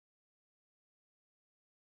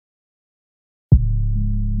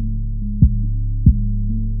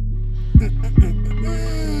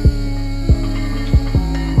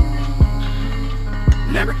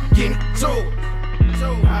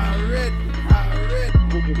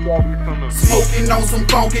Smoking on some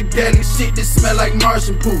funky deli shit that smell like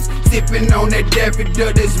Martian poop. Sipping on that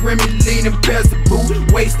daffodil that's Remy lean and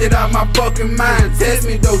Pezaboo. Wasted out my fucking mind. Test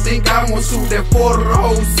me though, think I won't shoot that 4 to the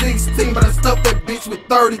whole 16, but I stuffed that bitch with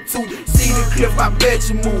 32. See the clip, I bet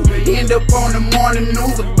you move. End up on the morning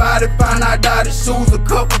news about it. Find out died the shoes. A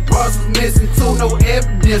couple parts was missing too. No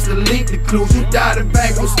evidence to link the clues. You died the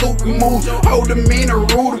bank on stupid moves. Hold them in a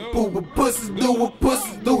rude poo, but pussies do what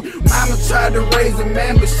pussies do. Mama tried to raise a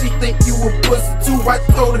man, but she think you a pussy too. I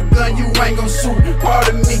throw the gun, you ain't gon' shoot.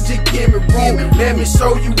 Pardon me, just give me room. Let me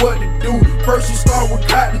show you what to do. First you start with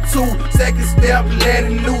cotton two. Second step, let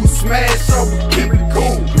it loose. Smash over, keep it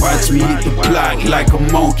cool. Watch me hit the block like a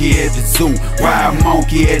monkey at the zoo. Wild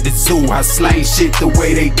monkey at the zoo. I slang shit the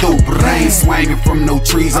way they do, but I ain't swinging from no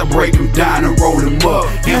trees. I break them down and roll them up.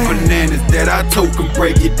 And bananas that I took can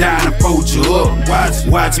break it down and fold you up.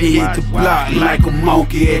 Watch me hit the block like a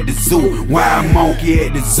monkey at the zoo. Wild monkey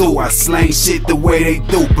at the zoo. I slang shit the way they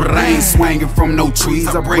do, but I ain't swinging from no trees.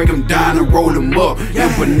 I break them down and roll them up.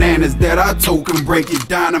 And bananas that I took can break it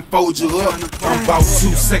down and fold you up. I'm about 2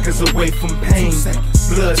 seconds away from pain.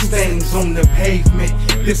 Blood stains on the pavement.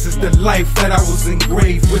 This is the life that I was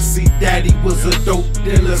engraved with. See, daddy was a dope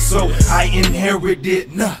dealer, so I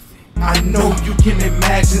inherited nothing. I know you can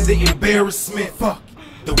imagine the embarrassment. Fuck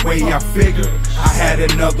the way I figured I had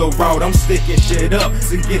another route. I'm sticking shit up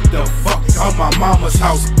to get the fuck out my mama's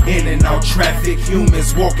house. In and out traffic,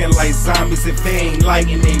 humans walking like zombies. If they ain't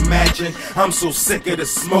lighting they matching, I'm so sick of the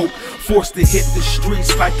smoke. Forced to hit the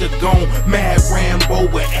streets like a gone mad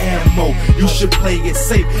Rambo with ammo. You should play it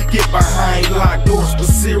safe, get behind locked doors. But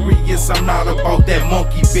serious, I'm not about that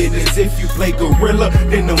monkey business. If you play gorilla,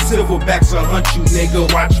 then them silverbacks will hunt you,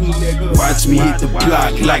 nigga. Watch me, nigga. Watch me hit the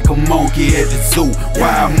block like a monkey at the zoo.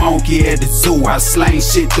 Wild monkey at the zoo. I slang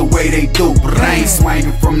shit the way they do, but I ain't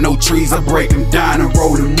swinging from no trees. I break them down and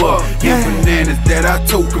roll them up. And bananas that I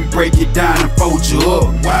took can break it down and fold you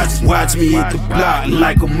up. Watch me hit the block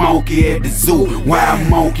like a monkey at the zoo. Wild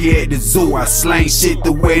monkey at the zoo. I slang shit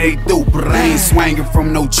the way they do, but I ain't swinging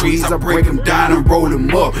from no trees. I break them down and roll them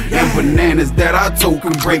up. And bananas that I took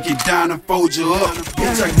can break it down and fold you up.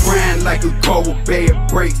 Bitch, I grind like a car with bad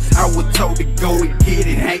brakes. I was told to go and get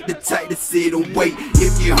it. Ain't the type to sit and wait.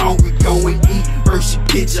 If you're hungry, go and eat. First you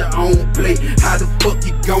get your own plate. How the fuck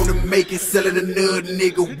you gonna make it selling another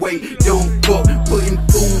nigga weight? Don't fuck putting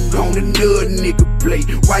food on another nigga plate.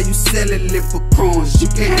 Why you selling lip for crumbs? You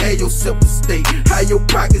can't have yourself a steak. How your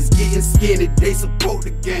pockets getting skinny? They support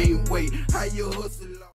the game weight. How you hustle?